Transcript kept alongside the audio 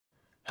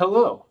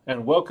Hello,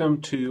 and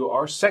welcome to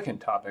our second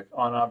topic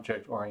on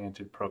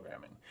object-oriented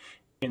programming.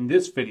 In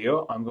this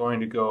video, I'm going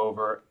to go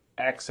over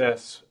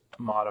access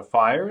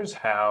modifiers,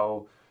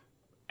 how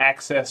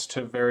access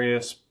to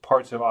various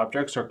parts of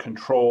objects are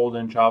controlled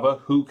in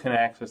Java, who can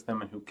access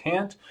them and who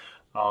can't.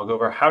 I'll go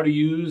over how to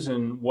use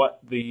and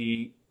what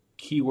the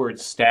keyword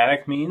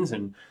static means,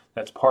 and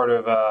that's part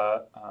of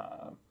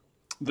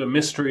the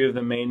mystery of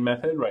the main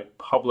method, right?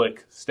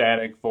 Public,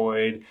 static,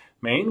 void,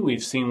 main.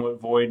 We've seen what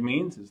void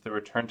means, it's the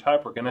return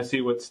type. We're going to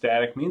see what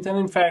static means, and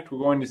in fact, we're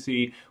going to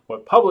see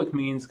what public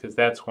means because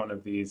that's one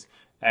of these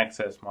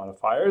access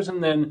modifiers.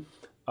 And then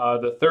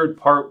the third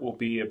part will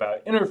be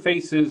about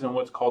interfaces and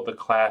what's called the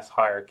class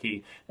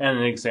hierarchy and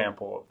an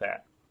example of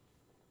that.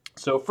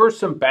 So first,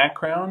 some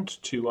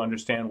background to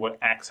understand what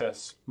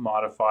access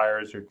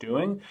modifiers are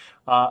doing.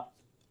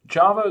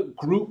 Java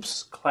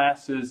groups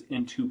classes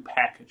into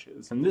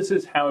packages, and this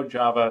is how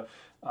Java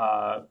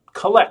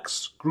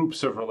collects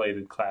groups of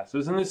related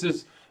classes. And this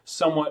is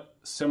somewhat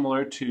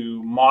similar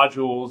to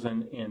modules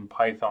in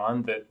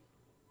Python, that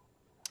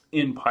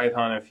in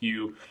Python, if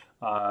you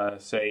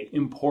say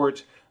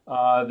import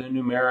the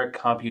numeric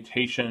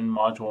computation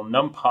module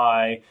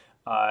NumPy,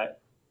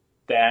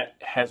 that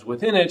has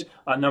within it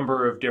a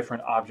number of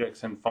different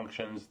objects and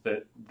functions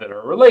that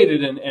are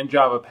related, and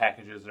Java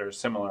packages are a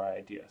similar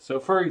idea. So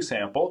for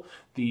example,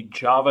 the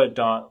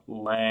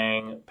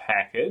java.lang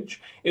package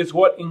is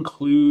what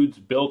includes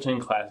built-in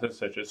classes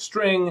such as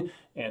string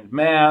and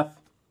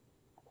math,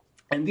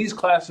 and these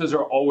classes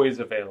are always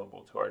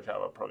available to our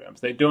Java programs.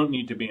 They don't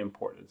need to be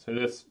imported. So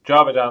this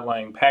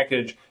java.lang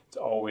package is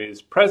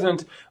always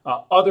present.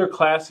 Other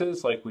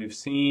classes, like we've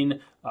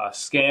seen,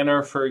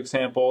 scanner, for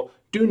example,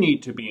 do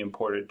need to be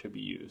imported to be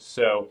used.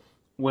 So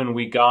when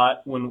we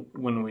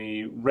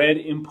read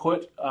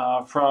input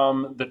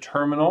from the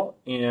terminal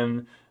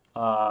in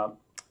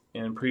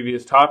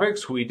previous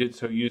topics, we did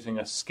so using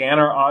a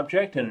scanner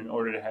object, and in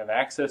order to have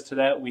access to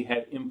that, we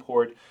had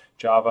import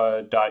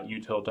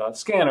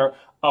java.util.scanner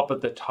up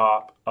at the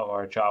top of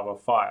our Java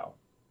file.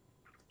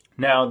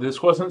 Now,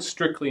 this wasn't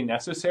strictly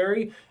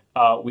necessary.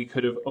 We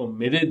could have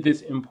omitted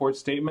this import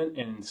statement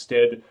and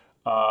instead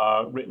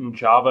written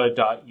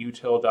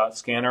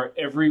java.util.scanner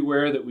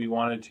everywhere that we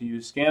wanted to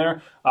use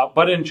scanner.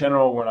 But in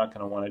general, we're not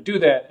going to want to do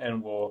that,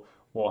 and we'll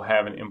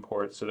have an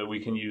import so that we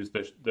can use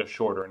the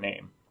shorter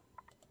name.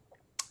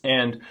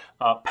 And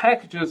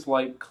packages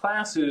like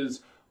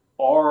classes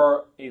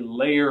are a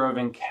layer of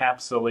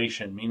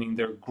encapsulation, meaning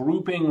they're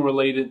grouping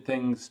related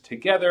things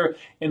together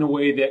in a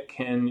way that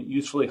can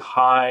usefully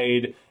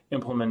hide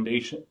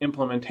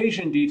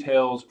implementation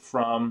details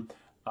from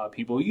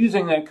people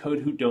using that code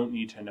who don't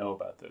need to know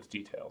about those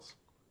details.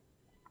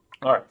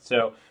 All right,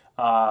 so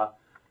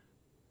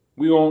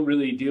we won't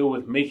really deal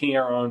with making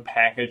our own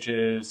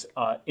packages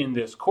in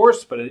this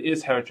course, but it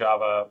is how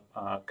Java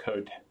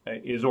code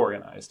is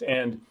organized.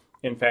 And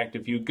in fact,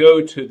 if you go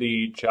to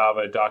the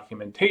Java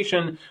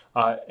documentation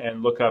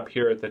and look up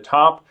here at the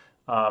top,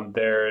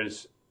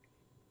 there's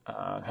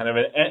kind of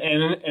an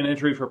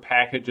entry for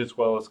package as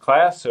well as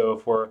class. So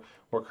if we're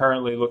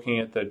currently looking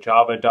at the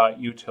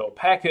java.util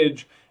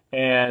package,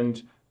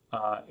 and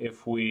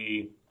if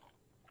we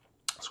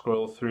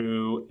scroll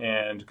through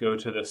and go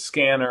to the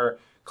scanner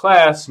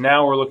class,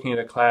 now we're looking at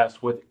a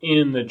class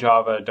within the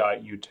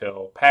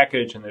java.util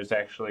package, and there's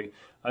actually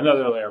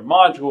another layer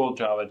module,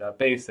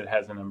 java.base,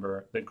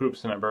 that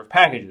groups a number of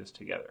packages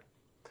together.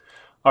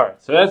 All right,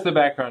 so that's the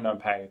background on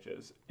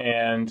packages.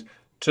 And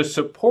to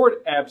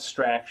support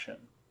abstraction,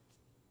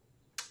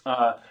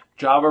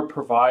 Java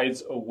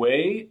provides a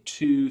way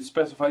to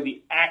specify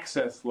the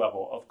access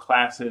level of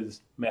classes,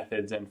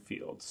 methods, and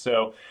fields.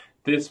 So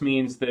this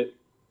means that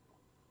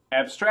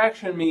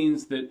abstraction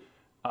means that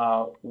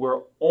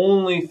we're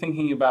only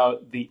thinking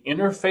about the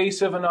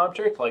interface of an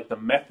object, like the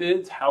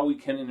methods, how we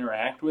can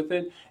interact with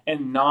it,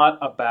 and not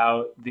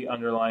about the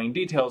underlying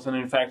details. And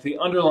in fact, the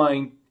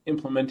underlying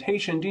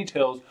implementation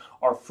details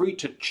are free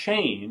to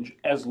change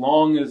as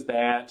long as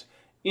that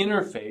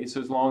interface,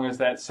 as long as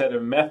that set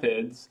of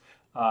methods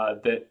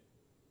that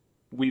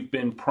we've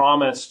been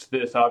promised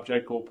this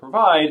object will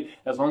provide,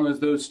 as long as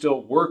those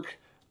still work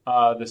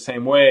the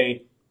same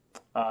way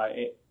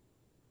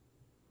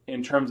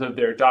in terms of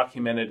their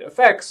documented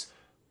effects,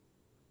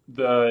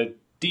 the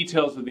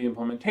details of the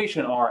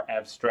implementation are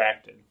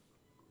abstracted.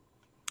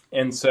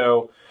 And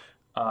so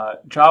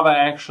Java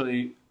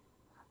actually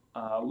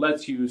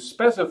lets you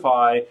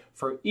specify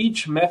for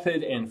each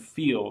method and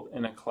field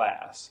in a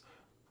class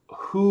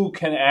who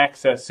can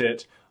access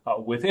it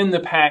within the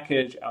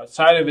package,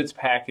 outside of its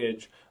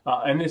package,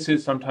 and this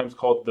is sometimes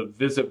called the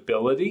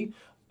visibility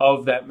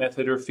of that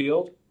method or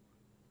field.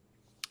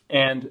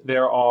 And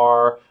there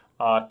are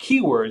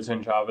keywords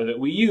in Java that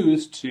we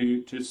use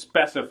to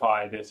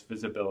specify this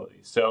visibility.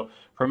 So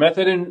for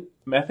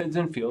methods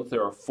and fields,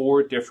 there are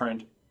 4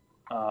 different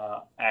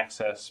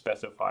access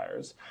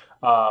specifiers.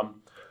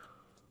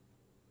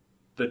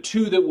 The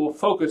 2 that we'll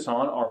focus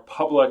on are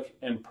public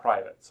and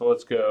private. So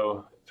let's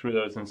go through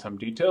those in some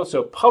detail.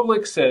 So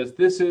public says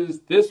this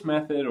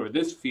method or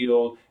this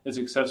field is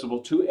accessible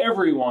to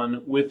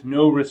everyone with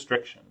no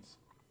restrictions.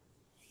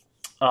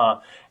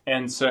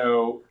 And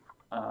so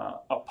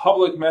a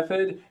public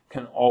method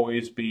can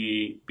always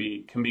be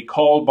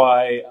called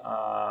by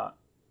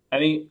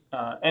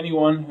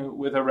anyone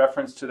with a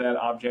reference to that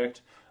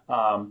object.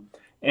 And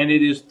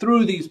it is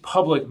through these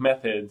public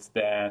methods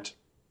that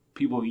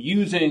people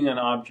using an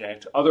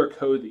object, other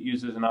code that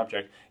uses an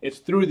object, it's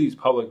through these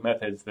public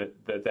methods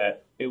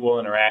that it will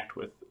interact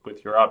with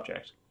your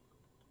object.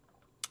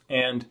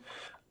 And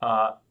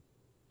a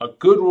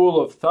good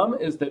rule of thumb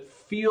is that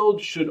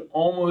fields should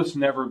almost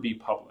never be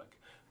public,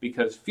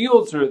 because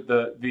fields are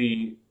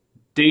the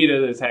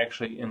data that's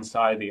actually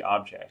inside the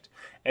object.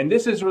 And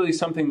this is really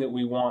something that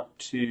we want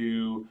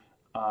to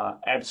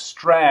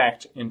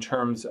abstract in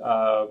terms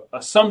of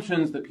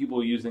assumptions that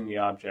people using the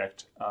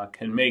object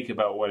can make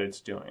about what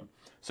it's doing.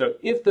 So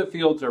if the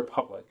fields are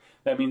public,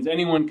 that means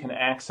anyone can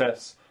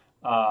access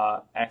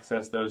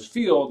those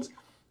fields,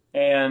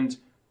 and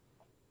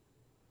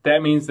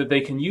that means that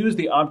they can use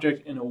the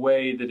object in a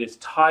way that is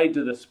tied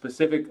to the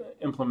specific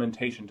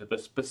implementation, to the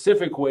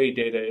specific way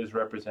data is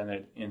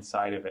represented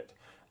inside of it.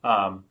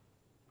 And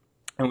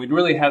we'd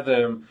really have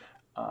them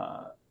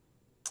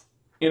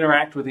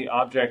interact with the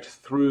object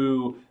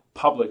through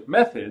public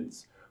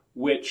methods,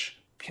 which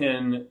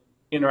can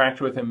interact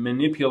with and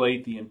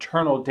manipulate the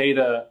internal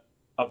data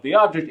of the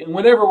object in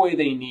whatever way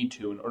they need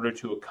to in order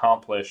to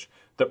accomplish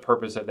the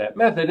purpose of that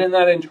method. And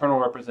that internal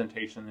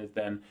representation is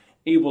then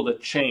able to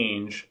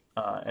change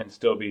and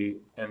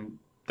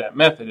that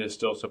method is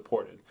still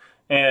supported.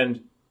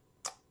 And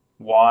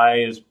why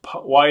is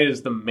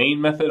the main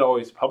method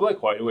always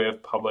public? Why do we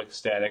have public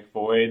static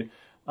void?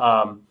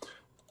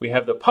 We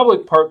have the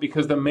public part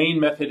because the main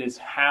method is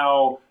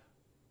how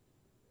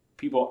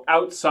people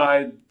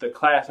outside the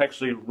class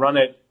actually run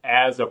it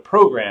as a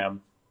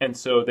program, and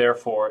so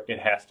therefore it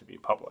has to be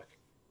public.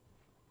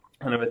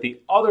 And at the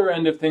other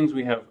end of things,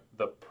 we have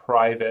the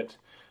private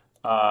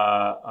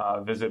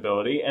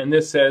visibility, and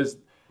this says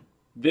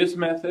this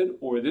method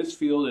or this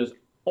field is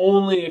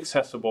only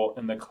accessible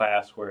in the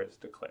class where it's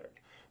declared.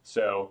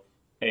 So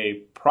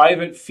a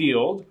private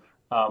field,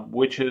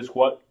 which is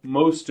what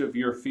most of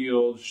your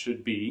fields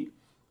should be,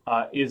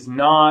 is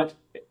not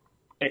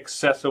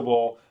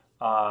accessible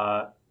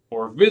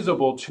or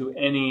visible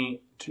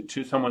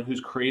to someone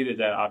who's created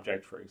that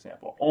object, for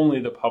example. Only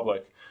the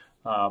public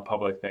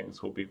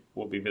things will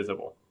be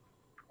visible.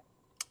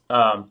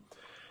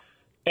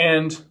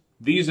 And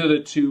these are the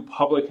two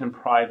public and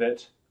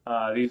private.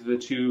 These are the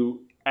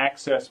two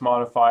access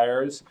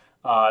modifiers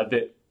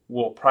that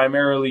we'll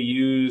primarily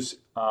use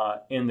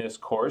in this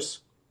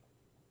course.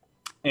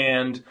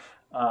 And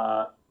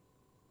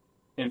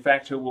in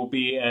fact, it will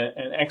be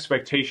an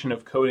expectation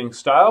of coding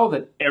style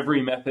that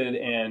every method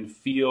and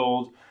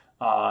field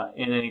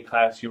in any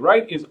class you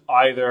write is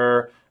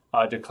either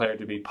declared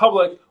to be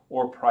public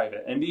or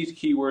private. And these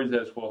keywords,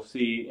 as we'll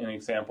see in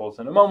examples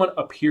in a moment,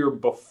 appear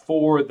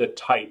before the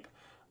type,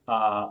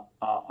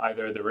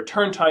 either the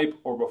return type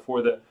or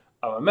before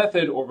of a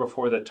method or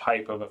before the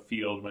type of a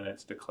field when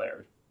it's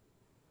declared.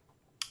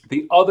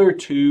 The other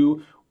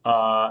two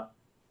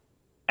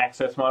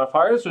access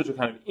modifiers, which are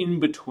kind of in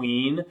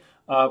between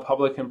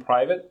public and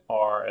private,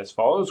 are as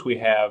follows. We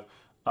have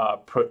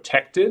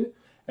protected,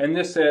 and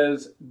this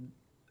says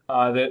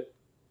that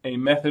a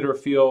method or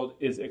field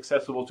is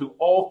accessible to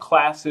all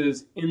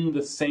classes in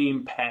the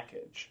same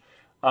package.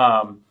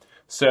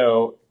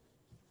 So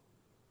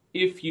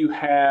if you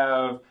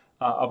have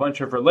a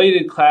bunch of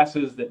related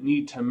classes that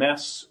need to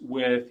mess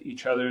with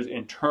each other's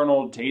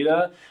internal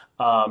data,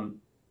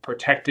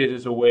 protected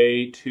is a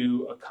way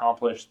to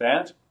accomplish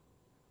that.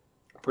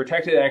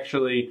 Protected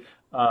actually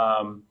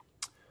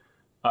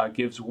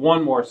gives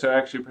one more, so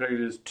actually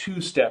protected is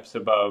 2 steps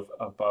above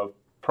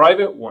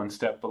private, 1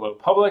 step below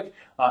public,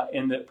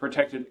 and that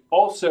protected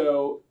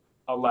also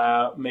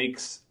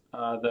makes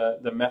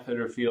the method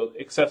or field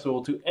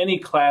accessible to any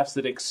class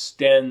that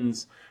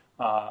extends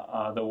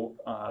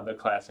the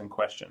class in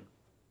question.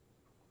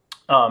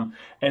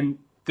 And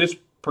this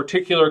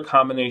particular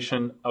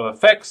combination of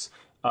effects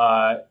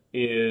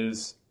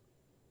is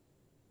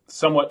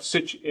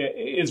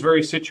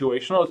very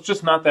situational. It's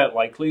just not that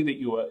likely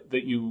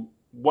that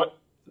what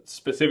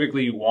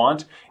specifically you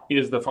want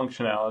is the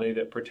functionality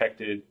that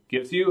protected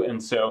gives you,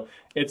 and so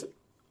it's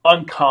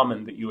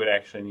uncommon that you would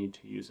actually need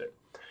to use it.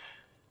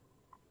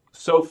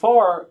 So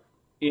far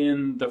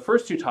in the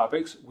first 2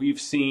 topics, we've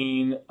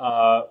seen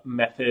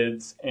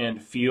methods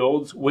and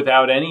fields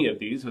without any of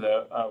these.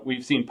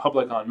 We've seen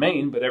public on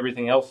main, but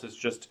everything else has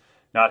just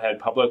not had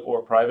public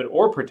or private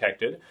or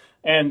protected,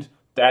 and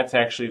that's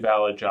actually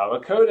valid Java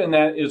code, and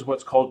that is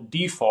what's called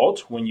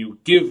default when you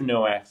give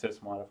no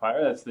access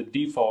modifier. That's the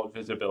default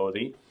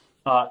visibility.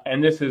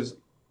 And this is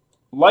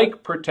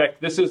like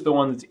protect. This is the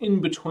one that's in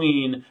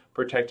between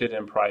protected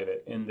and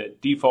private, in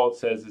that default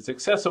says it's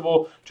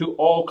accessible to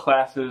all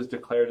classes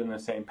declared in the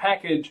same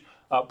package,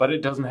 but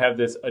it doesn't have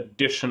this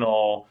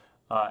additional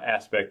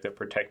aspect that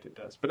protected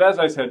does. But as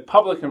I said,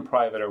 public and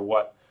private are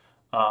what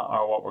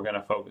are what we're going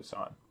to focus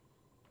on.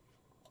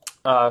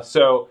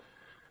 So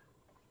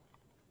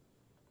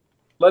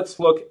let's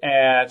look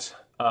at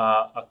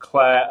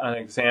an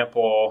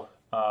example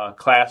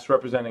class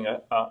representing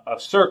a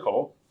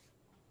circle.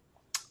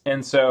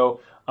 And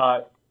so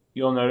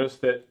you'll notice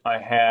that I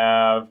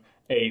have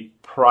a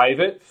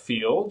private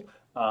field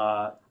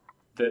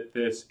that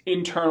this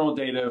internal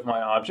data of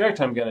my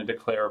object I'm going to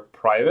declare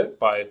private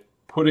by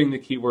putting the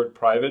keyword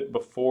private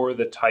before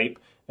the type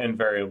and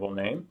variable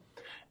name.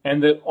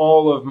 And that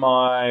all of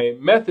my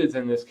methods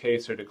in this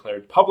case are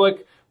declared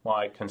public.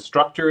 My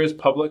constructor is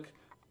public.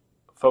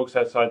 Folks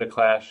outside the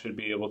class should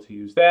be able to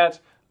use that.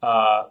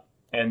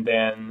 And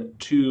then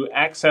two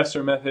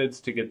accessor methods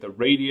to get the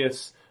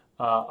radius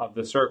of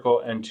the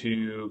circle and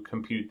to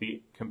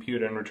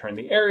compute and return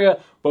the area.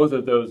 Both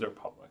of those are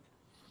public.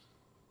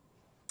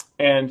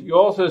 And you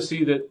also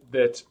see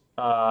that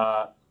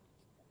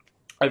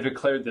I've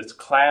declared this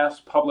class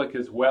public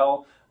as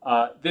well.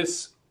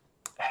 This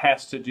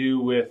has to do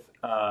with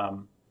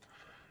kind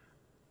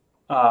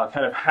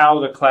of how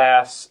the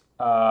class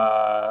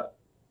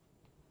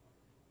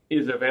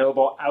is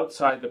available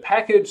outside the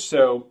package.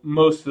 So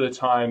most of the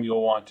time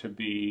you'll want to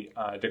be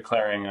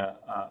declaring a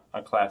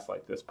class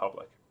like this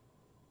public.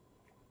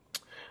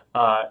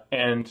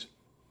 And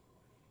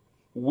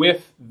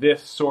with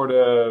this sort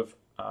of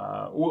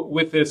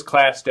with this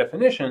class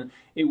definition,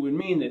 it would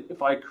mean that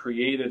if I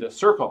created a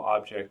circle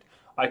object,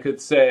 I could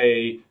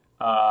say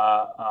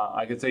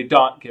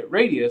dot get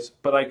radius,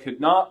 but I could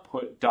not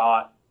put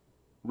dot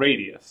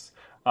radius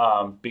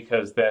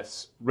because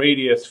this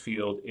radius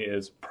field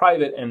is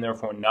private and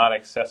therefore not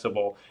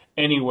accessible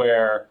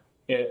anywhere,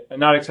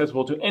 not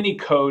accessible to any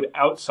code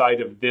outside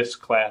of this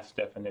class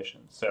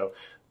definition. So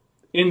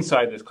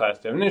inside this class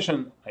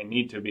definition, I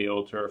need to be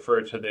able to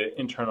refer to the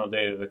internal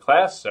data of the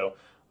class. So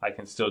I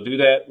can still do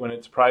that when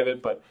it's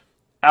private, but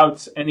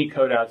any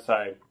code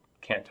outside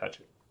can't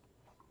touch it.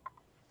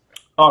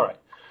 All right,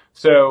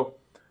 so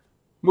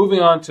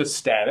moving on to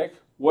static,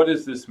 what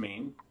does this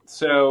mean?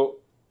 So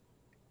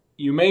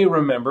you may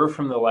remember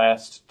from the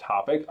last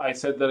topic, I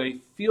said that a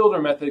field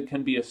or method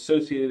can be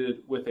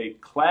associated with a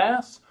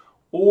class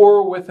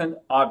or with an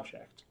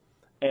object.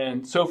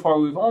 And so far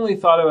we've only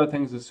thought about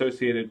things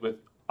associated with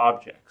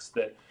objects,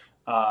 that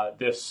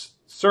this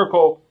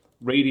circle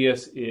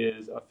radius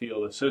is a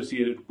field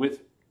associated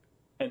with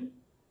a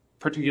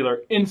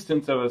particular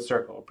instance of a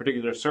circle, a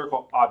particular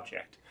circle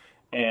object.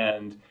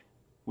 And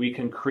we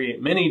can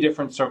create many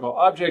different circle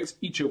objects,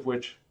 each of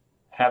which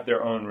have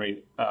their own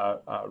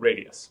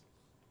radius.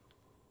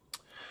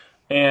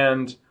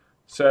 And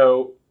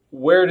so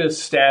where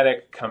does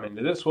static come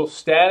into this? Well,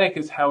 static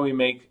is how we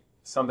make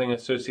something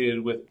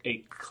associated with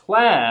a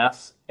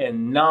class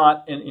and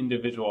not an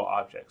individual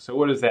object. So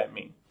what does that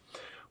mean?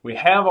 We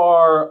have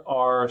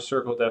our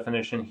circle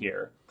definition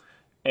here,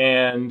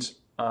 and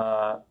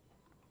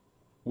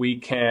we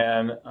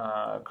can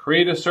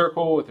create a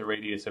circle with a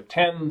radius of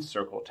 10,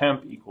 circle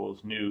temp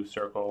equals new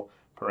circle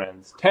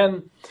parens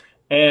 10,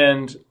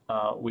 and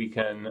we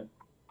can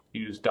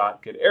use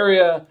dot get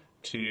area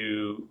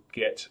to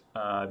get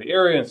the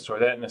area and store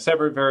that in a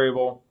separate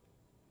variable.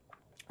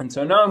 And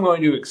so now I'm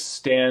going to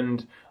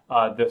extend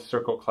this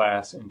circle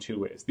class in two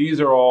ways. These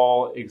are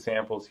all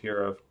examples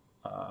here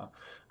of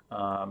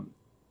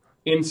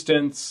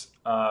instance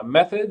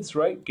methods,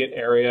 right? Get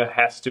area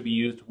has to be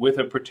used with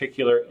a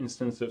particular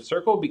instance of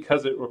circle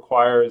because it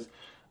requires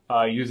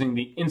using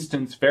the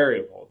instance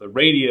variable, the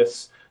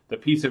radius, the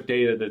piece of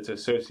data that's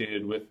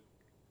associated with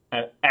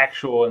an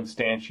actual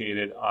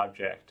instantiated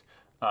object.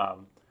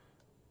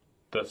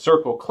 The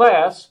circle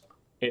class,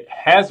 it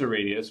has a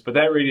radius, but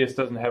that radius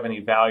doesn't have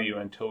any value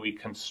until we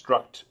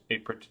construct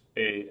an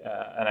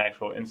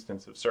actual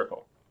instance of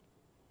circle.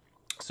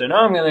 So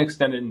now I'm going to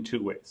extend it in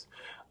two ways.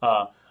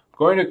 I'm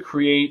going to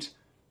create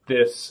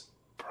this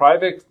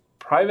private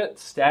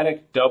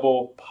static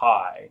double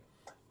pi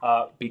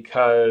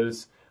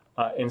because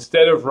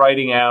instead of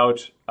writing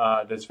out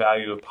this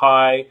value of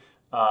pi,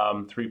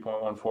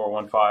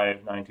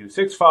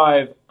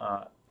 3.14159265,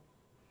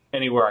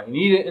 anywhere I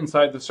need it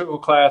inside the circle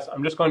class,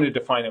 I'm just going to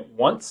define it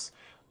once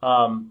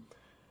and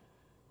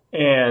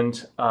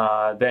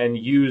then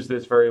use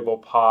this variable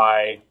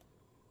pi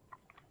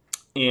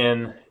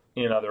in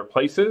other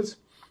places.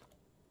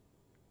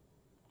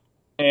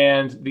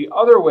 And the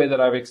other way that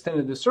I've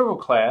extended the circle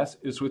class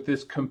is with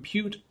this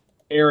compute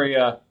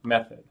area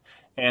method.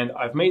 And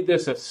I've made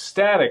this a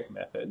static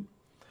method.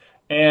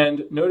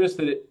 And notice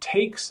that it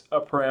takes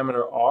a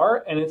parameter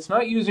r, and it's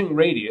not using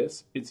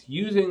radius, it's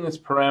using this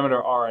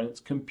parameter r, and it's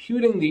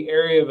computing the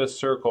area of a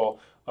circle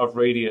of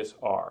radius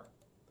r.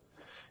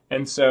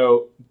 And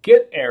so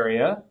get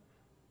area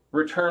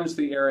returns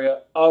the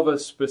area of a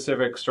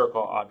specific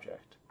circle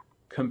object.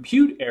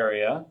 Compute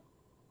area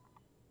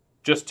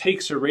just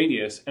takes a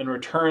radius and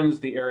returns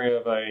the area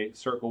of a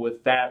circle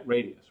with that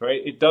radius,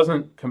 right? It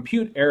doesn't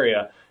compute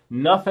area.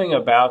 Nothing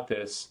about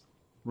this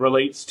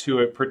relates to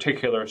a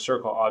particular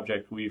circle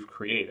object we've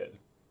created.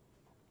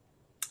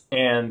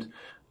 And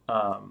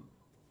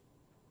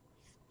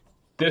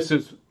this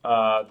is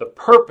the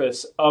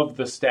purpose of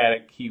the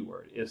static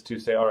keyword, is to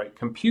say, all right,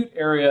 compute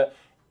area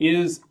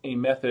is a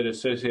method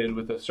associated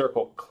with the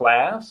circle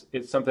class.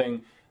 It's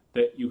something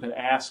that you can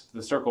ask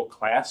the circle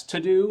class to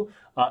do,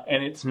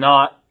 and it's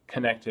not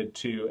connected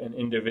to an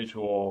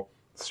individual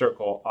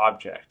circle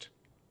object.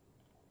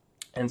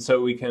 And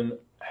so we can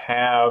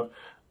have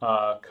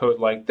code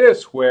like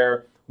this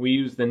where we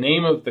use the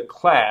name of the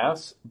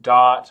class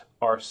dot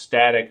our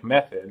static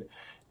method,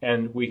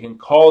 and we can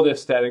call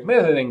this static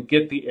method and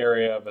get the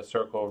area of a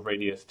circle of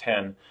radius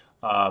 10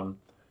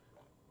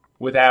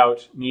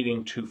 without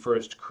needing to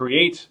first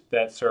create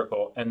that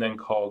circle and then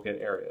call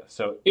get area.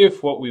 So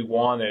if what we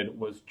wanted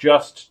was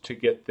just to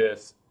get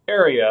this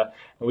area,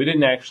 and we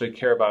didn't actually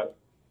care about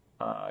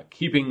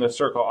keeping the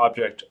circle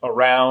object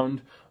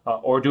around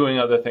or doing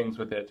other things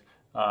with it,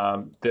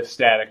 this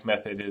static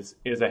method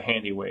is a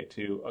handy way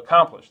to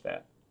accomplish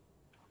that.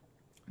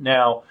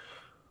 Now,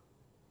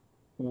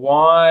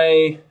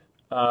 why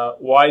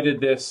did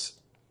this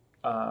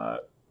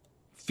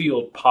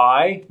field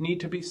pi need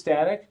to be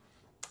static?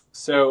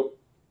 So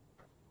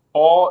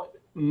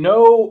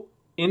no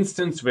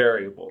instance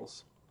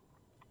variables,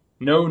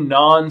 no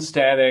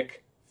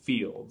non-static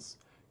fields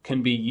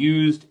can be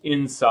used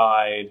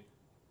inside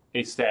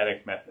a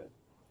static method.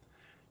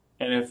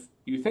 And if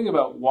you think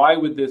about why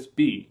would this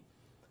be,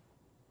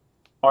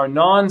 our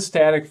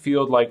non-static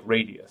field like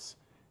radius,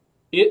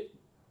 it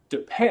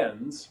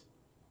depends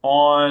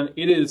on,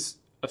 it is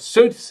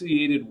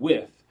associated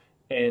with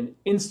an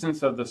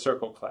instance of the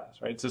circle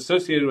class, right? It's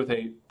associated with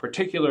a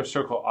particular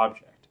circle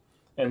object.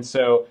 And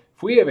so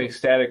if we have a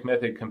static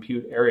method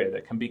compute area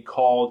that can be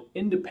called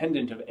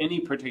independent of any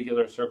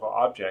particular circle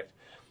object,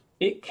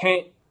 it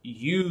can't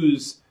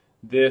use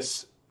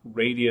this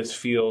radius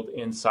field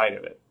inside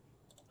of it.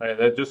 Right?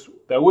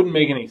 That wouldn't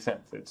make any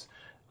sense. It's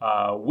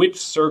which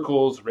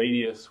circle's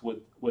radius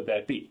would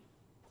that be?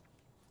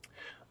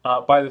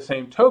 By the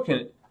same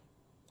token,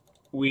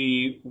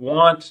 we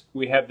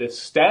have this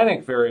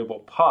static variable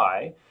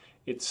pi.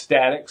 It's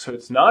static, so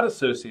it's not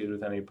associated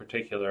with any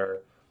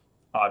particular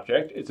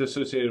object. It's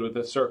associated with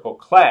a circle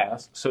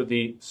class. So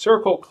the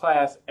circle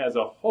class as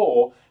a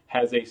whole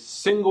has a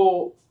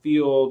single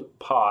field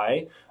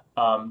pi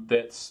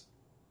that's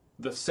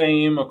the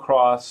same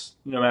across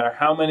no matter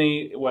how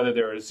many, whether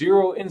there are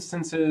 0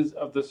 instances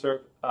of the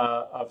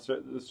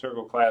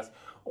circle class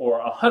or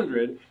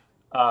 100.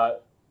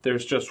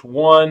 There's just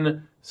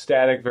one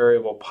static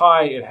variable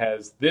pi. It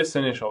has this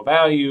initial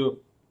value,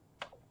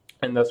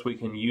 and thus we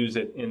can use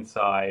it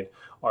inside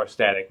our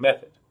static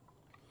method.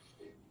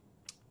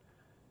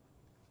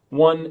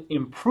 One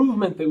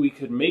improvement that we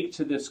could make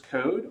to this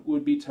code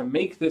would be to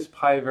make this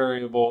pi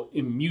variable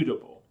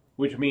immutable,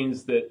 which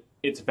means that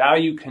its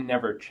value can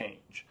never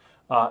change.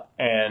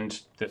 And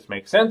this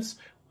makes sense.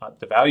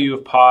 The value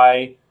of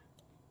pi,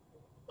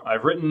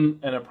 I've written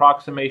an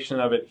approximation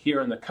of it here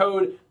in the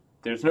code.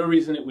 There's no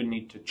reason it would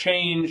need to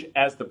change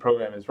as the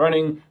program is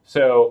running.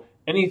 So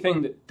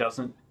anything that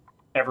doesn't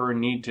ever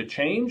need to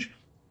change,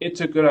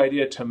 it's a good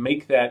idea to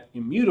make that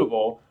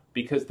immutable,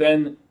 because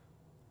then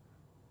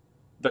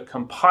the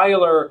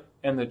compiler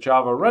and the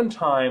Java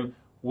runtime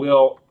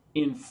will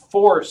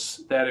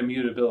enforce that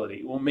immutability.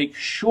 It will make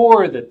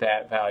sure that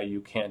that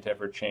value can't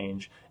ever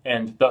change,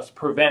 and thus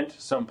prevent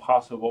some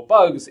possible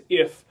bugs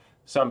if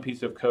some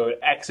piece of code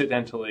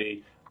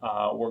accidentally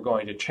were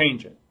going to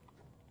change it.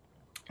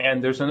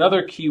 And there's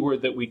another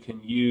keyword that we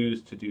can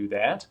use to do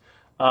that.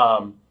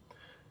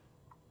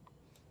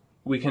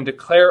 We can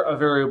declare a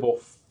variable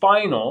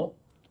final,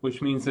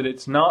 which means that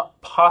it's not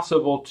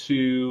possible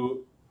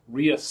to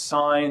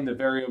reassign the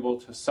variable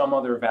to some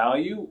other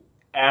value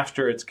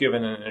after it's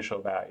given an initial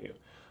value.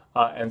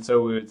 And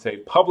so we would say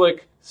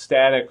public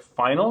static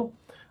final.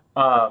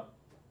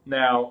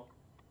 Now,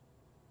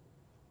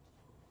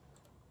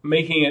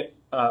 making it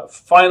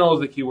final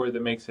is the keyword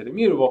that makes it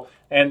immutable.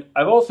 And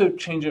I've also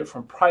changed it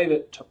from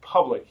private to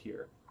public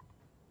here.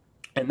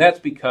 And that's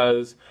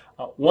because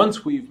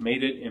once we've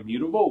made it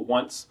immutable,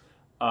 once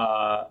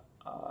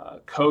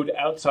code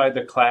outside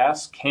the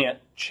class can't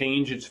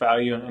change its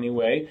value in any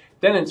way,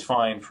 then it's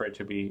fine for it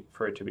to be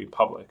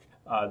public.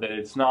 That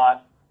it's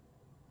not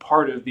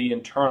part of the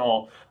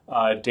internal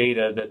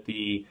data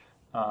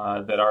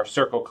that our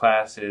circle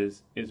class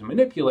is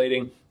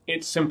manipulating.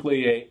 It's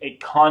simply a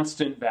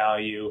constant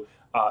value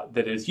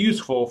that is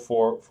useful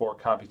for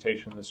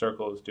computation the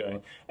circle is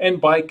doing.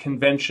 And by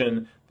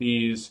convention,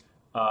 these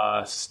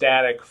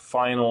static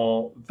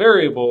final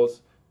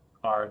variables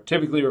are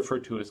typically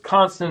referred to as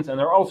constants, and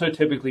they're also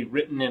typically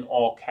written in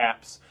all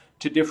caps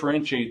to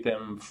differentiate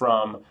them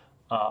from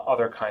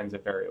other kinds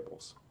of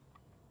variables.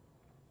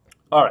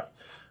 All right,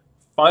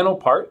 final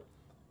part.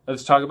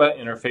 Let's talk about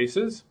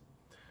interfaces.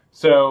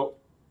 So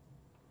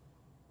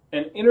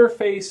an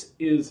interface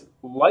is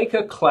like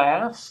a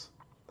class,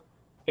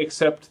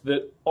 except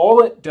that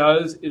all it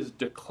does is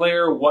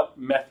declare what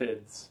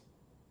methods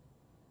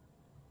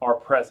are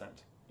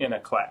present in a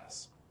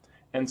class.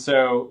 And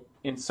so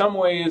in some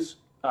ways,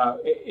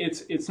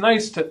 it's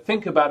nice to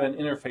think about an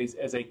interface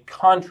as a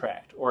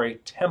contract or a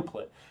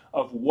template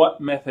of what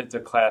methods a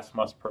class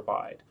must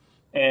provide.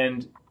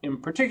 And in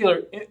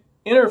particular,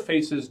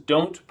 interfaces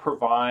don't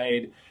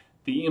provide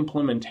the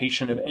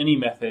implementation of any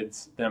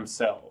methods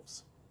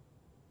themselves.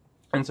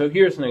 And so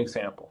here's an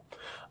example.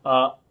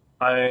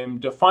 I'm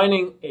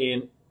defining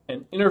an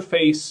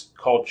interface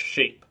called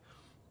shape.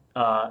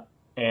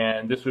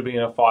 And this would be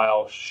in a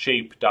file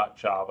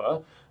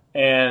shape.java.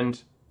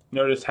 And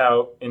notice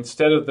how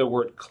instead of the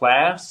word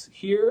class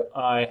here,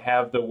 I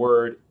have the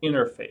word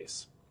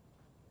interface.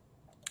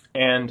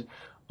 And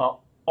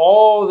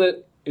all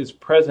that is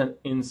present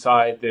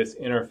inside this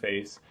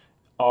interface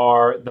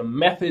are the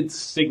method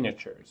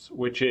signatures,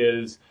 which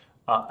is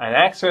an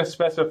access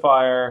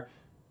specifier,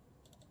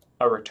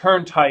 a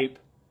return type,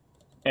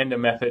 and a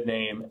method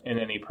name and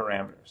any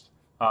parameters.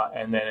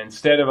 And then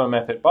instead of a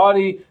method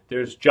body,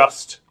 there's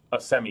just a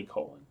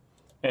semicolon.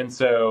 And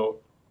so,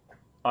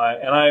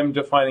 and I'm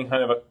defining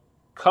kind of a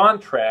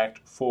contract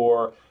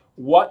for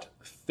what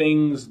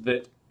things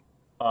that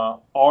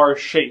are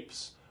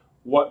shapes,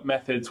 what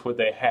methods would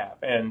they have.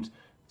 And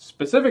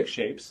specific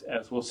shapes,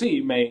 as we'll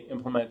see, may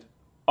implement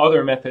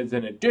other methods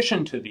in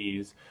addition to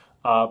these,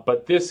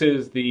 but this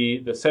is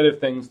the set of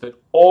things that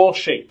all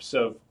shapes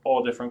of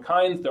all different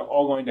kinds, they're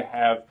all going to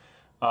have,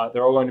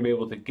 they're all going to be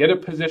able to get a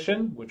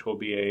position, which will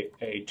be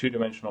a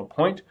two-dimensional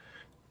point.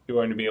 You're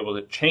going to be able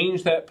to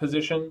change that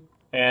position,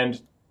 and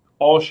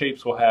all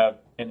shapes will have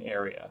an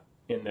area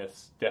in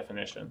this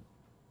definition.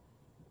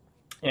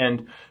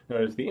 And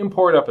notice the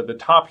import up at the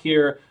top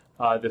here,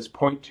 this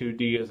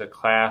point2d is a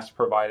class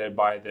provided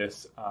by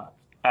this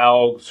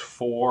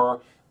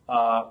algs4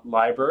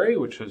 library,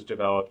 which was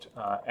developed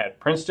at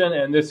Princeton.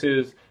 And this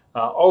is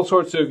all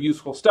sorts of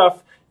useful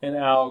stuff in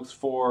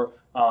algs4,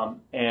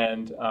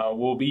 and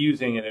we'll be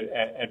using it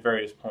at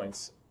various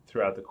points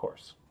throughout the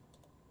course.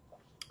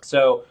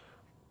 So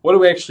what do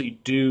we actually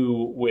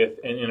do with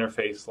an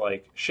interface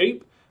like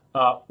shape?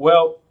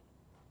 Well,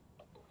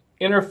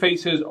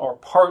 interfaces are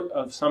part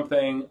of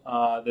something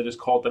that is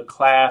called the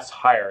class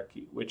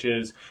hierarchy, which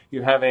is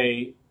you have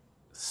a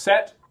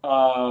set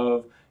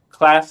of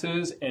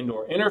classes and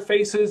or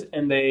interfaces,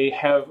 and they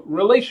have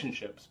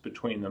relationships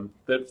between them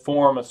that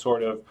form a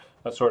sort of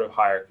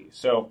hierarchy.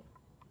 So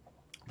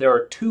there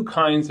are two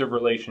kinds of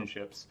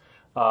relationships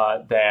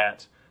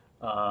that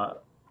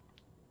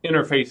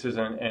interfaces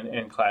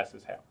and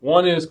classes have.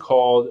 One is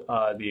called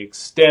the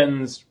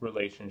extends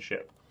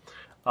relationship.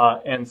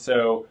 And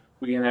so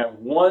we can have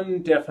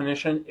one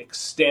definition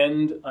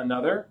extend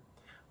another.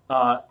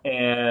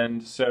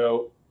 And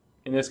so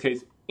in this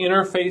case,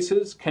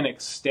 interfaces can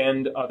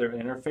extend other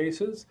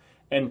interfaces,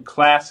 and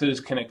classes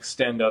can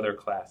extend other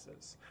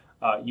classes.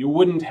 You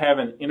wouldn't have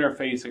an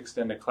interface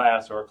extend a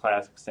class or a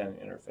class extend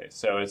an interface.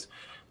 So it's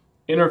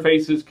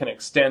interfaces can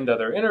extend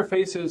other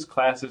interfaces,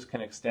 classes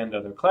can extend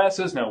other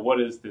classes. Now, what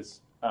is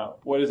this?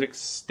 What does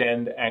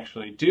extend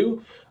actually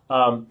do?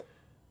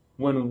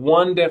 When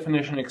one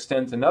definition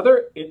extends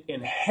another, it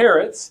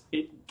inherits,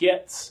 it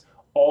gets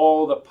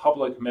all the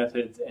public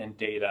methods and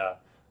data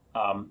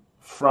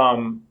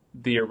from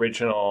the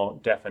original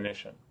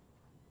definition.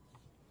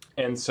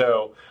 And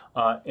so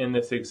in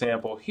this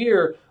example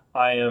here,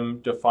 I am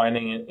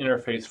defining an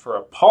interface for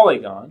a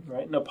polygon,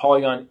 right? And a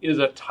polygon is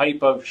a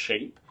type of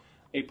shape.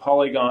 A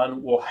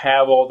polygon will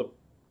have all the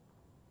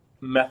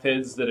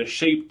methods that a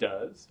shape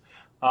does.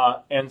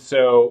 And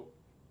so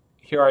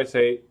here I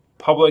say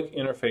public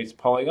interface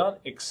polygon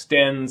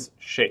extends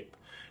shape.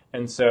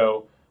 And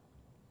so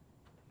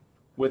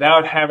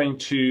without having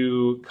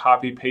to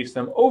copy paste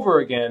them over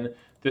again,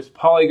 this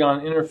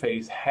polygon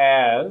interface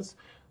has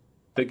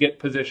the get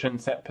position,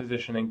 set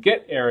position, and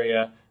get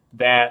area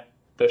that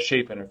the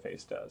shape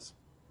interface does.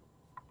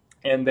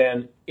 And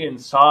then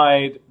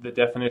inside the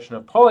definition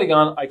of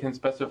polygon, I can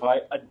specify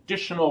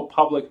additional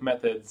public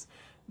methods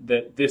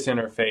that this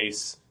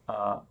interface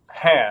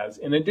has,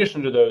 in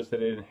addition to those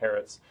that it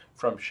inherits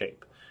from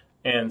shape.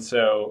 And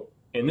so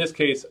in this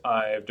case,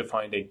 I've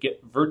defined a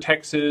get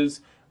vertexes,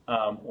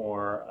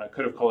 or I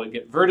could have called it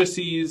get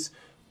vertices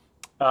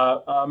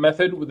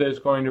method that is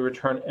going to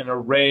return an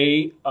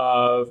array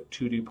of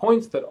 2D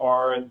points that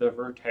are the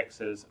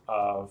vertexes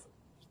of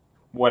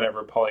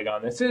whatever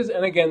polygon this is.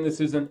 And again,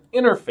 this is an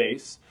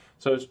interface,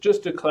 so it's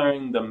just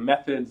declaring the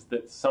methods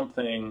that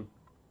something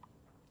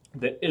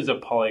that is a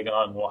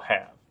polygon will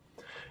have.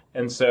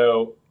 And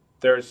so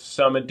there's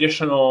some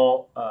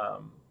additional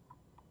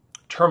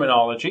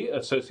terminology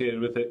associated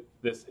with it,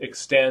 this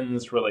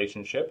extends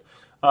relationship.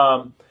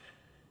 And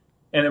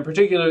in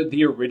particular,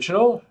 the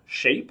original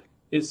shape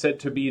is said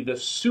to be the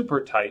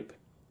supertype,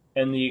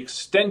 and the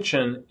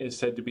extension is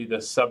said to be the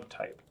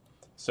subtype.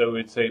 So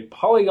it's a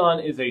polygon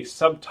is a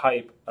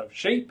subtype of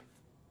shape,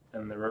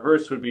 and the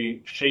reverse would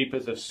be shape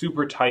is a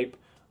supertype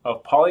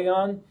of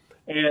polygon.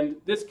 And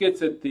this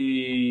gets at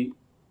the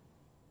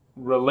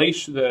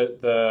relation,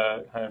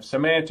 the kind of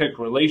semantic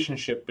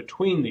relationship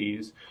between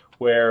these,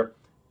 where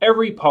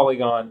every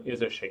polygon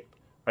is a shape,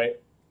 right?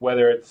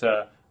 Whether it's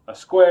a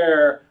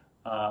square,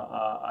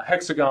 a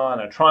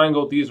hexagon, a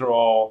triangle, these are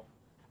all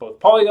both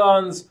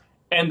polygons,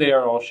 and they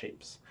are all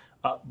shapes.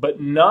 But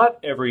not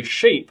every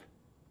shape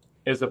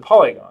is a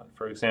polygon.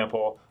 For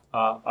example,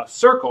 a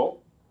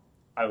circle,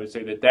 I would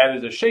say that that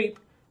is a shape,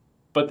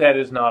 but that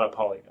is not a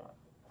polygon.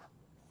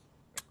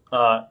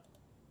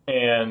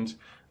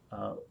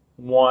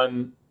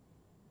 One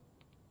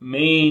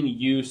main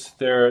use,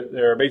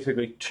 there are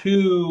basically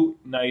two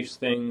nice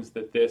things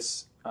that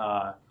this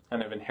kind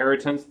of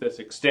inheritance, this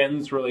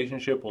extends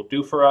relationship will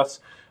do for us.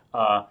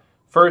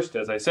 First,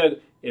 as I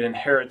said, it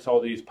inherits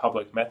all these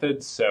public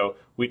methods, so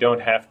we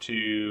don't have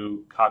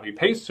to copy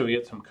paste, so we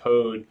get some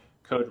code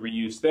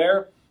reuse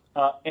there.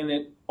 And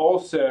it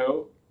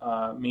also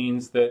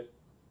means that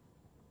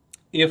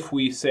if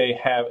we, say,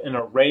 have an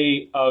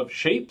array of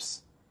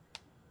shapes,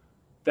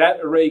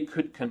 that array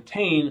could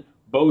contain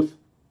both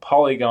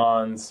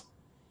polygons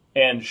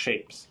and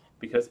shapes,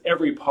 because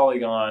every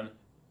polygon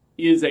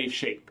is a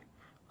shape.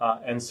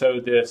 And so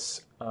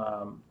this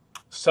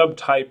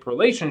subtype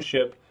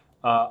relationship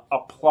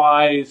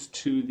applies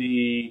to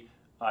the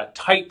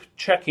type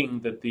checking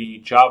that the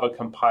Java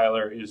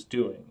compiler is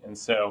doing. And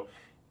so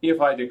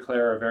if I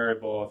declare a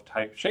variable of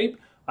type shape,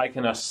 I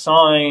can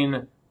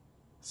assign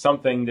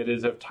something that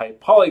is of type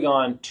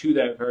polygon to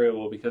that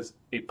variable because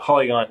a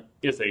polygon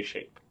is a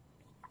shape.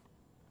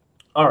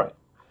 All right.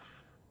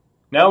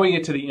 Now we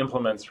get to the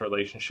implements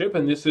relationship,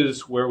 and this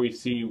is where we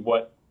see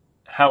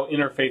how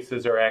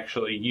interfaces are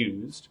actually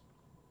used.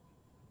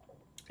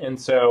 And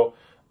so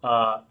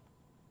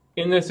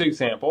in this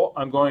example,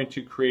 I'm going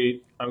to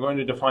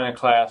define a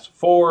class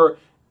for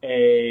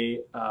a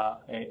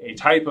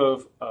type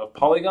of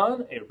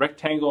polygon, a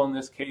rectangle in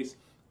this case,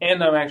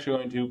 and I'm actually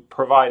going to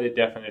provide a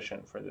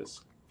definition for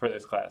this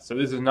class. So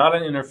this is not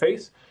an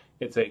interface,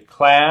 it's a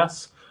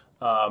class,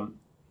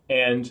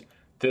 and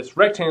this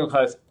rectangle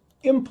class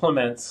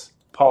implements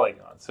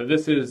polygon. So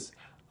this is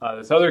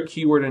this other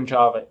keyword in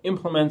Java,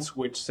 implements,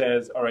 which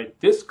says, all right,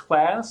 this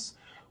class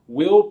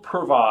will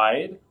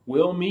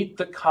meet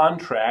the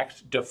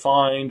contract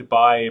defined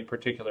by a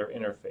particular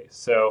interface.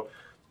 So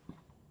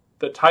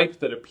the type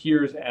that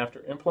appears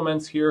after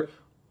implements here,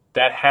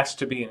 that has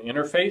to be an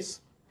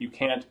interface. You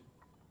can't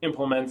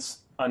implement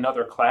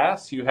another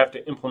class. You have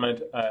to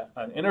implement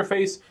an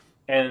interface.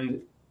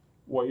 And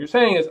what you're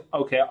saying is,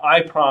 okay,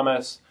 I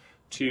promise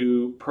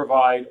to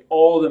provide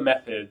all the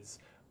methods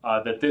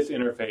that this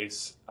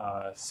interface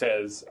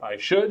says I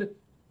should.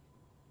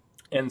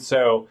 And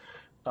so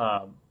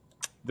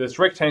this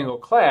rectangle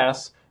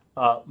class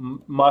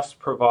must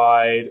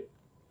provide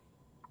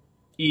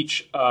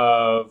each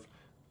of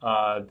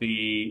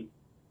the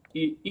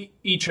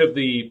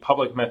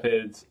public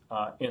methods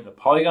in the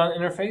polygon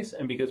interface,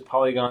 and because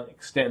polygon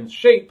extends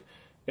shape,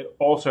 it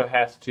also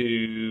has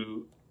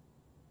to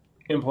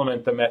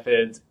implement the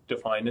methods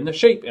defined in the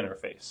shape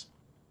interface.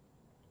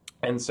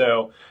 And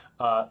so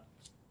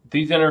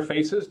these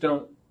interfaces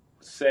don't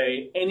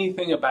say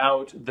anything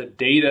about the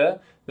data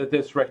that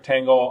this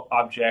rectangle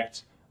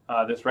object,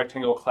 this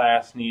rectangle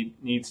class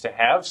needs to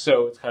have.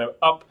 So it's kind of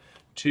up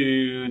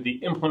to the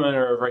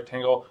implementer of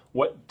rectangle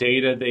what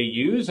data they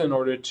use in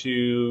order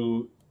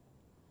to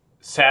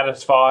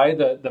satisfy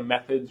the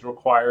methods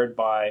required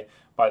by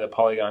the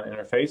polygon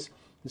interface.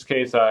 In this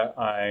case,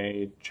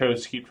 I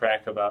chose to keep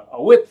track of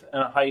a width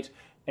and a height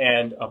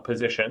and a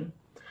position.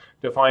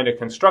 Defined a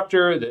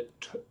constructor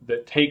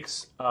that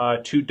takes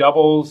two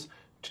doubles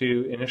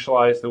to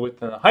initialize the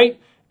width and the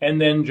height, and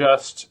then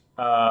just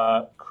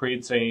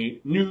creates a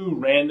new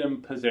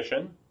random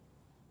position.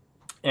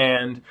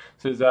 And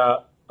this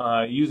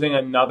is using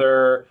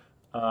another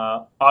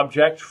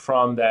object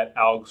from that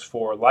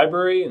algs4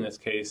 library, in this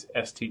case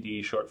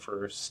std, short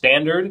for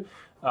standard,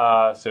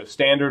 so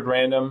standard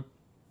random.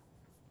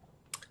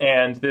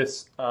 And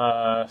this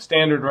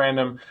standard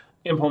random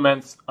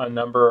implements a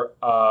number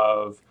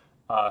of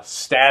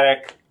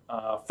static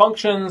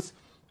functions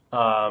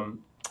that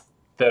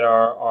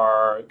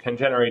can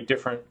generate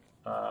different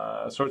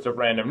sorts of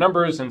random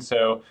numbers. And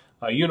so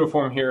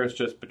uniform here is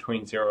just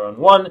between 0 and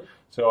 1.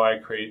 So I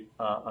create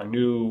a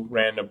new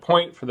random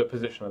point for the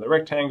position of the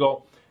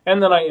rectangle.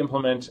 And then I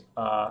implement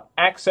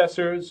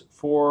accessors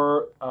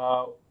for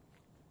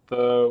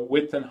the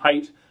width and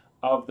height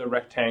of the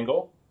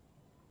rectangle.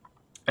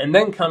 And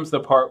then comes the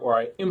part where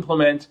I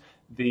implement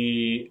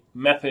the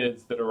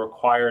methods that are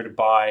required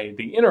by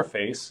the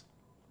interface.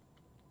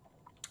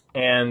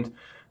 And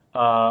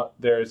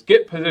there's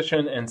get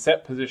position and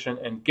set position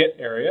and get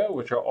area,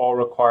 which are all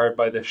required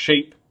by the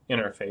shape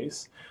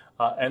interface.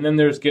 And then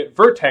there's get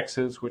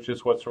vertexes, which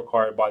is what's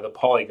required by the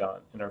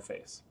polygon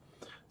interface.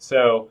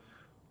 So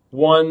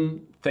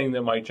one thing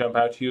that might jump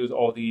out to you is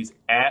all these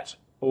at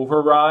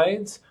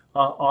overrides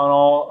on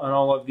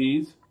all of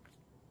these.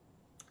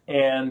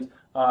 And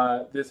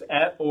this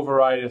at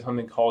override is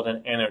something called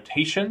an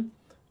annotation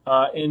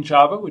in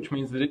Java, which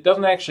means that it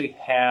doesn't actually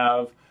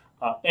have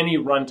any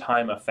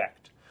runtime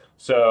effect.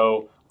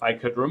 So I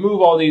could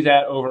remove all these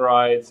at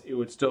overrides, it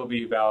would still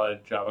be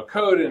valid Java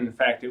code, and in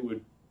fact it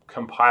would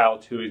compile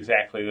to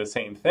exactly the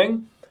same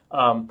thing.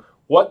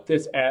 What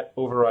this at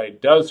override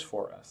does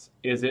for us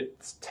is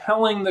it's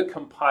telling the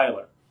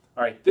compiler,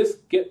 all right, this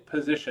get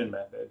position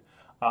method,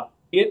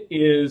 it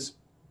is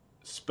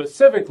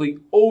specifically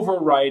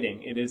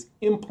overriding. It is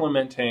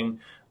implementing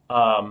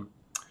a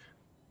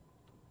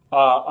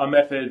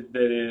method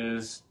that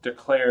is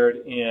declared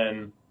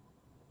in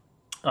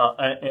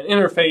an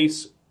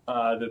interface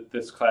that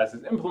this class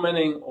is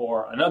implementing,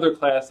 or another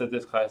class that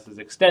this class is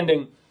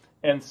extending.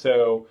 And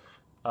so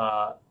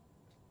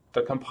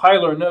the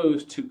compiler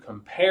knows to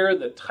compare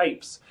the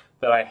types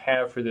that I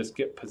have for this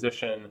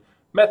getPosition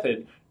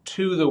method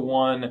to the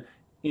one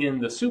in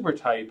the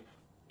supertype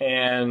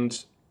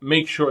and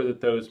make sure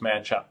that those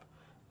match up.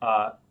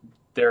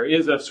 There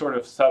is a sort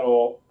of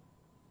subtle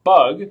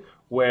bug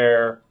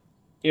where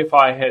if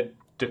I had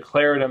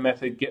declared a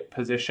method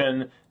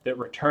getPosition that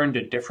returned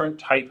a different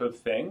type of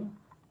thing,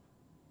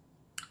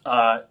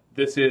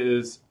 this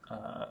is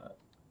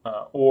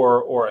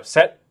or a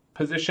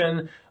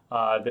setPosition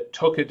that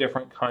took a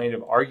different kind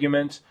of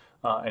argument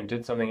and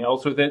did something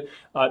else with it.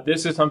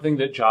 This is something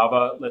that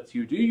Java lets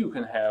you do. You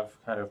can have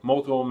kind of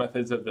multiple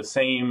methods of the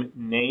same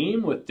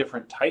name with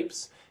different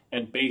types,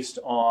 and based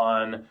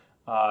on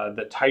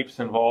the types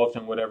involved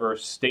in whatever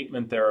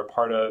statement they're a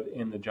part of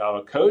in the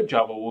Java code,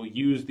 Java will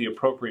use the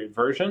appropriate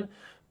version.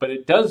 But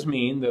it does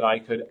mean that I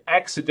could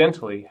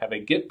accidentally have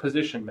a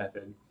getPosition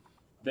method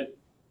that,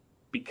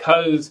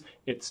 because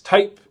its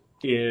type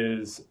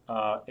is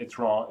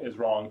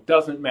wrong,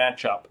 doesn't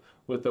match up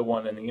with the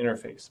one in the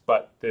interface.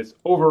 But this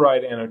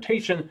override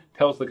annotation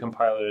tells the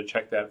compiler to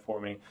check that for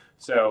me.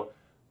 So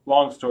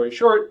long story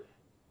short,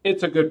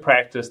 it's a good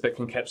practice that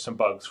can catch some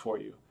bugs for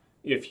you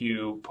if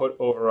you put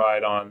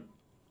override on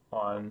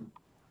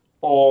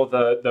all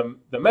the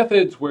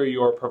methods where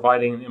you're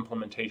providing an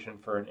implementation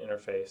for an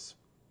interface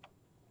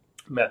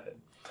method.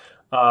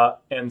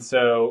 And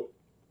so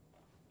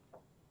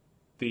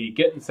the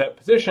get and set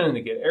position and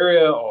the get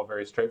area, all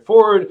very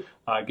straightforward.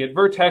 Get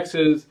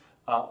vertexes,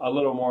 a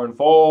little more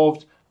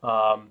involved.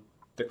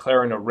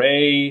 Declare an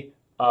array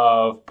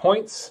of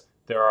points.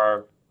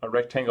 A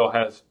rectangle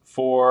has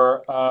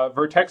 4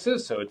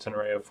 vertexes, so it's an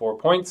array of 4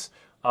 points.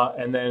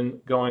 And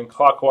then going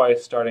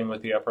clockwise, starting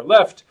with the upper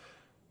left,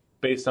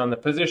 based on the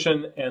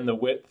position and the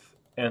width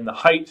and the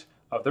height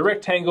of the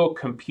rectangle,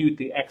 compute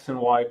the x and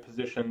y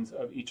positions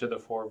of each of the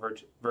 4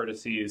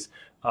 vertices,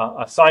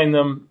 assign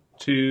them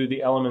to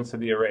the elements of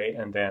the array,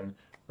 and then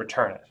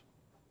return it.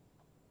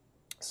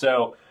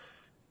 So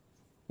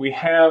we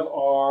have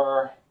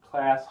our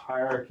class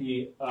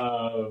hierarchy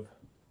of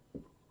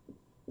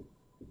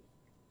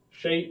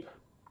shape,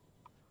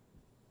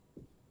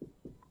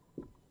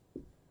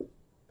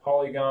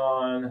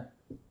 polygon,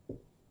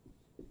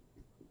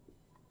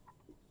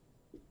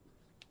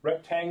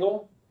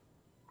 rectangle.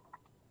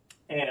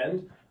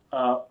 And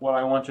what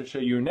I want to show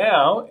you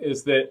now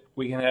is that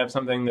we can have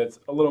something that's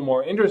a little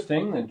more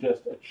interesting than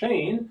just a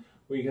chain.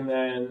 We can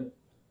then,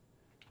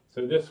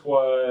 so this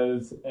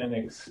was an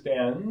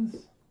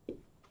extends.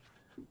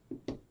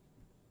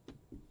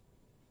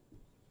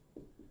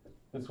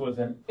 This was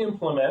an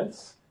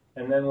implements.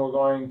 And then we're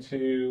going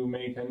to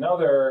make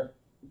another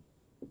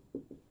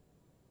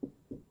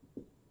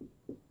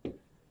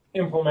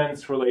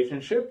implements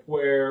relationship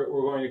where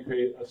we're going to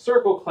create a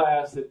circle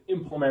class that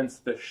implements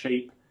the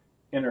shape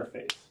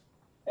interface.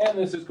 And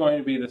this is going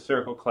to be the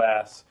circle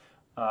class,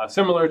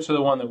 similar to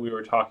the one that we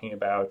were talking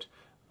about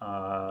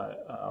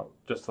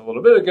just a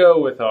little bit ago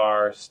with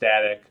our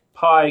static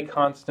pi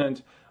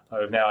constant.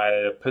 We've now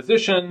added a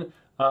position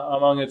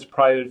among its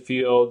private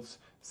fields.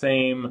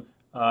 Same,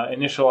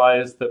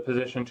 initialize the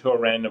position to a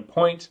random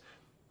point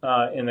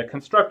in the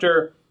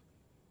constructor.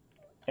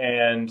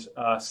 And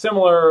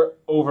similar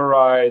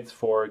overrides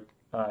for,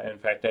 in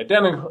fact,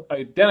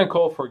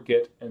 identical for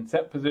get and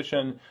set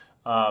position.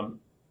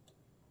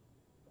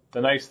 The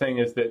nice thing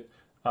is that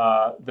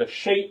the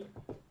shape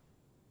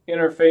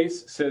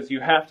interface says you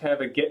have to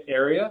have a get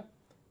area,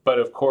 but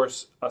of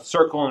course a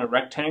circle and a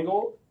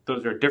rectangle,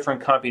 those are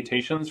different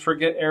computations for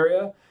get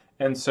area.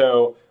 And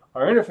so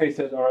our interface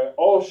says, all right,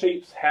 all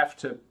shapes have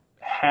to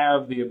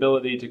have the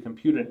ability to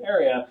compute an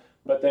area,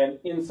 but then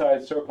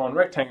inside circle and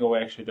rectangle we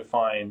actually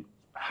define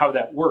how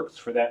that works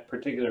for that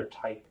particular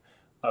type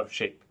of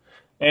shape.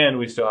 And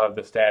we still have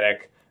the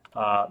static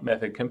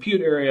method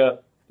compute area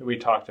that we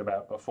talked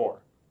about before.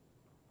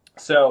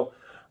 So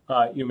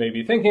you may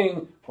be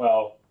thinking,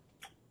 well,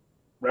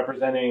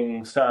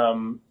 representing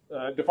some,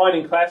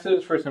 defining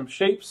classes for some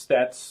shapes,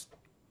 that's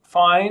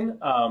fine,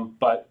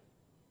 but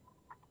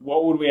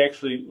what would we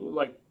actually,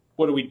 like,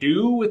 what do we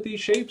do with these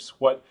shapes?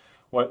 What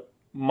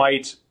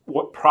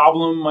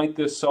problem might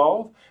this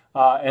solve?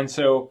 And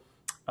so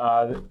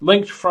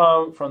linked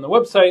from the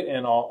website,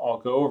 and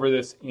I'll go over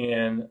this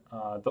in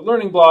the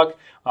learning block.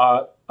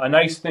 A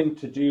nice thing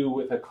to do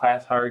with a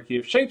class hierarchy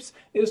of shapes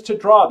is to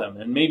draw them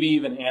and maybe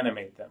even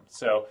animate them.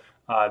 So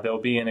there'll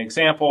be an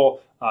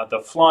example. The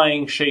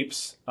flying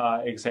shapes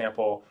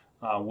example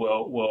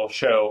will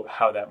show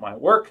how that might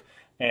work.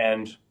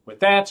 And with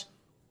that,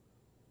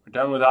 we're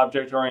done with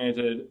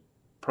object-oriented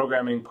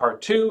programming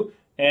part 2,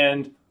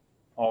 and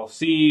I'll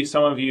see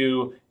some of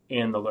you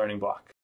in the learning block.